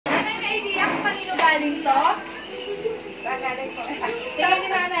galing to? Galing po. Tingnan ni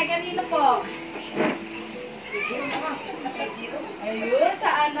nanay, kanino po? Ayun,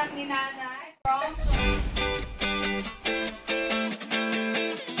 sa anak ni nanay. From...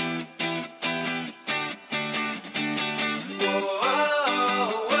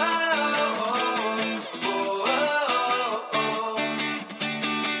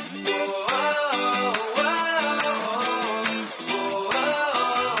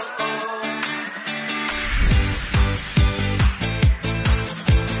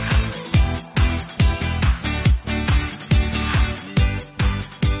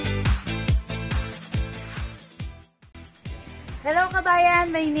 Hello kabayan!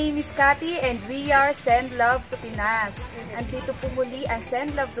 My name is Cathy and we are Send Love to Pinas. Andito po muli ang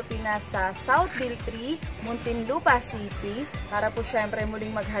Send Love to Pinas sa Southville 3, Muntinlupa City para po syempre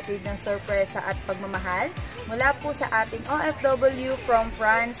muling maghatid ng sorpresa at pagmamahal mula po sa ating OFW from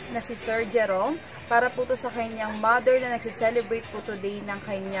France na si Sir Jerome para po to sa kanyang mother na nagsiselebrate po today ng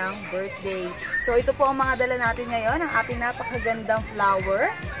kanyang birthday. So ito po ang mga dala natin ngayon, ang ating napakagandang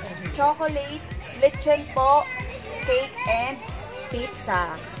flower, chocolate, lechon po, cake and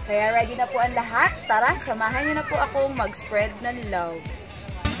pizza. Kaya ready na po ang lahat. Tara, samahan niyo na po akong mag-spread ng love.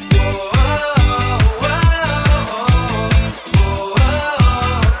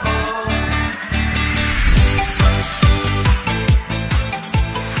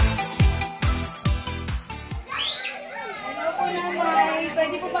 Hello po nanay.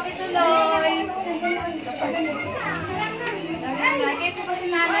 Pwede po pakituloy. Lagay po ba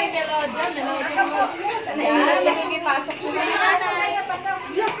si nanay Melodia? Melodia po. Ayan, magkikipasok po na nanay.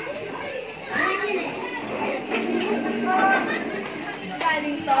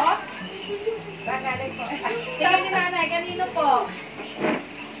 Galing to? Galing po. Tingnan ni nanay, kanino po?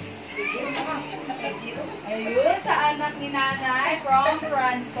 Ayun, sa anak ni nanay from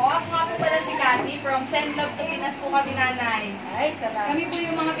France po. Ako nga po pala si Cathy from Send Love to Pinas po kami nanay. Kami po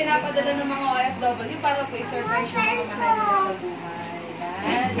yung mga pinapadala ng mga OFW para po i-surprise yung mga mahal nila sa buhay.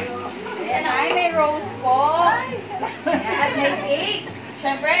 Ayan, ay may rose po. Ayan, at may cake.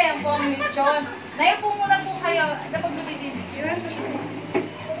 Siyempre, yan po ang lechon. Nayo po muna po kayo. Napag lumitin.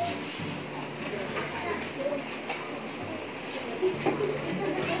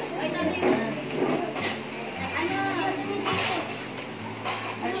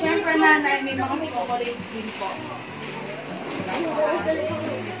 At syempre nanay, may mga chocolate din po.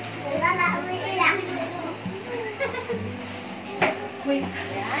 Wait,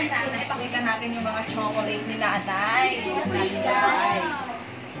 ayan, nanay, pakita natin yung mga chocolate ni nanay. Ayan.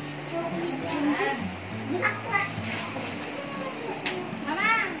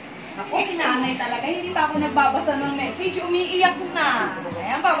 Mama! Ako, si nanay talaga, hindi pa ako nagbabasa ng message, umiiyak na.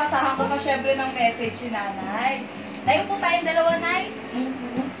 Ayan, babasahan ko pa syempre ng message si nanay. Tayo po tayong dalawa, nay.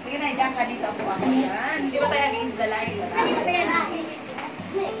 Sige na, dyan ka dito po ako yan. Hindi ba tayo against the line?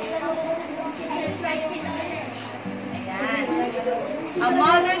 Ayan. A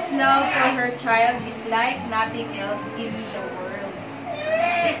mother's love for her child is like nothing else in the world.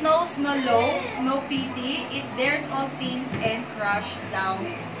 It knows no law, no pity. It dares all things and crush down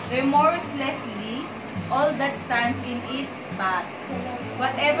remorselessly all that stands in its path.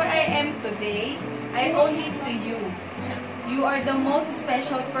 Whatever I am today, I owe it to you. You are the most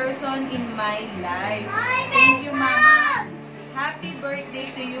special person in my life. Thank you, Mama. Happy birthday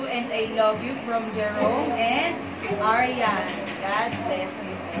to you and I love you from Jerome and Aryan. God bless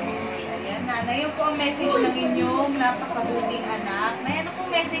you. Ayan, nanay, yun po ang message ng inyong napakabuting anak. Na yan po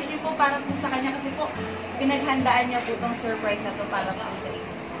message niyo po para po sa kanya kasi po pinaghandaan niya po itong surprise na to para po sa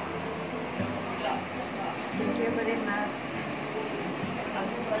inyo. Thank you very much.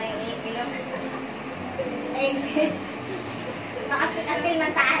 Makapit-apil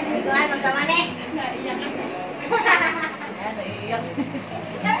man taan. Iguan, magkamane. Ayan, naiiyak.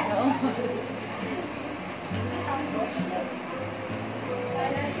 Oo.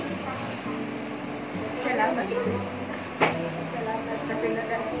 Salamat. Salamat sa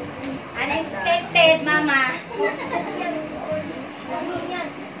pinadala. Unexpected, Mama.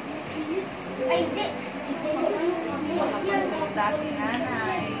 Ay, di. Makapagsalita si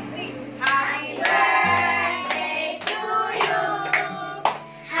nanay. Happy birthday to you.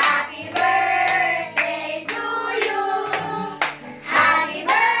 Happy birthday to you. Happy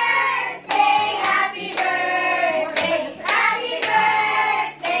birthday, happy birthday. Happy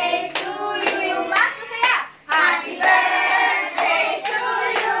birthday to you. Yung mas masaya. Happy birthday to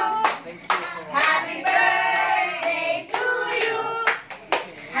you. Happy birthday to you.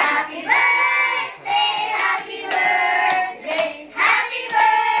 Happy birthday, happy birthday. Happy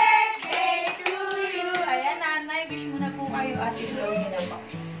birthday to you.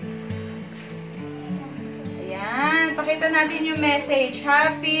 Pakita natin yung message.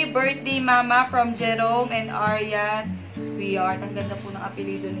 Happy birthday, Mama, from Jerome and Aryan. WIART. Ang ganda po ng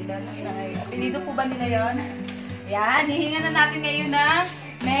apelido nila. Apelido po ba nila yun? Yan. Hihinga na natin ngayon ng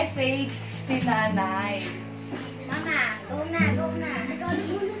message si Nanay. Mama, go na, go na.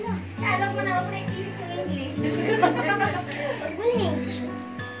 Alam mo na, huwag na i-isip yung English. English.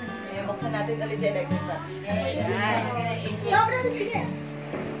 Buksan natin ulit dyan. Yan. Sobrang sige.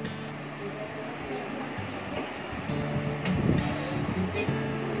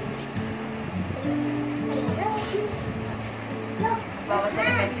 Bawasan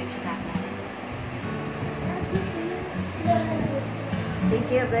ang message natin. Thank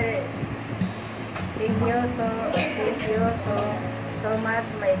you so much,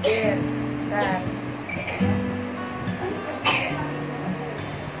 my dear son.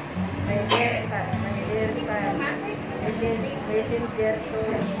 My dear son. Messenger to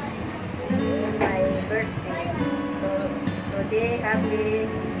my birthday. So today, happy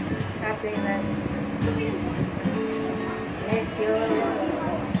lang. Bless you.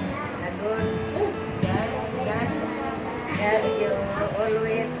 Agon. God, you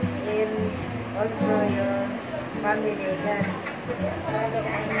always in also your family.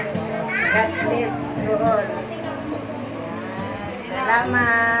 God bless you all.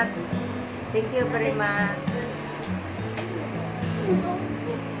 Salamat. Thank you very much.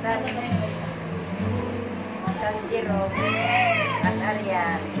 San Jerome at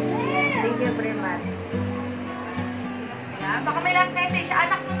Aryan. Thank you very much. Yan. Baka may last message.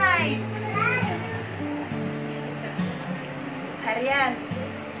 Anak mo, Nay. Aryan.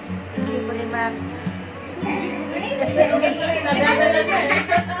 Thank you very much.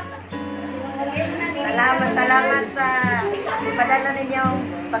 Salamat sa ipadala ninyong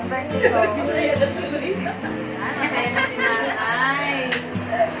pang-birthday ko. Yan. Masaya na si Nanay.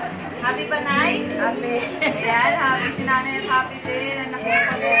 Happy ba, Nay? Happy. Ayan. Happy si Nanay at happy din. Ang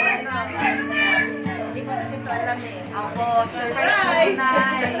nakipag-birthday. Hindi ko kasi ito alam eh. Opo. Surprise po,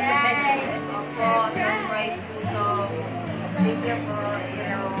 Nay. Opo. Surprise po to. Thank you po.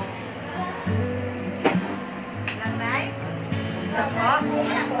 Nanay? Ito po.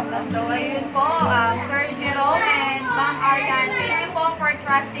 So, ayun po. Sir Jerome and Ma'am Aryan, thank you po for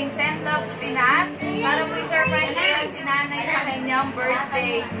trusting Send Love to Pinas para po i-surprise kayo si Nanay sa kanyang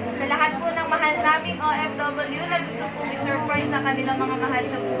birthday. Sa lahat po ng mahal naming OFW na gusto po i-surprise sa kanilang mga mahal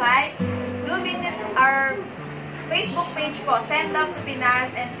sa buhay, do visit our Facebook page po, Send Love to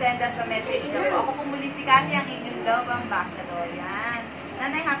Pinas, and send us a message na po. Ako po muli si Cathy, ang inyong Love Ambassador. Yan.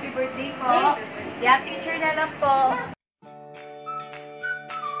 Nanay, happy birthday po. Yan, picture na lang po.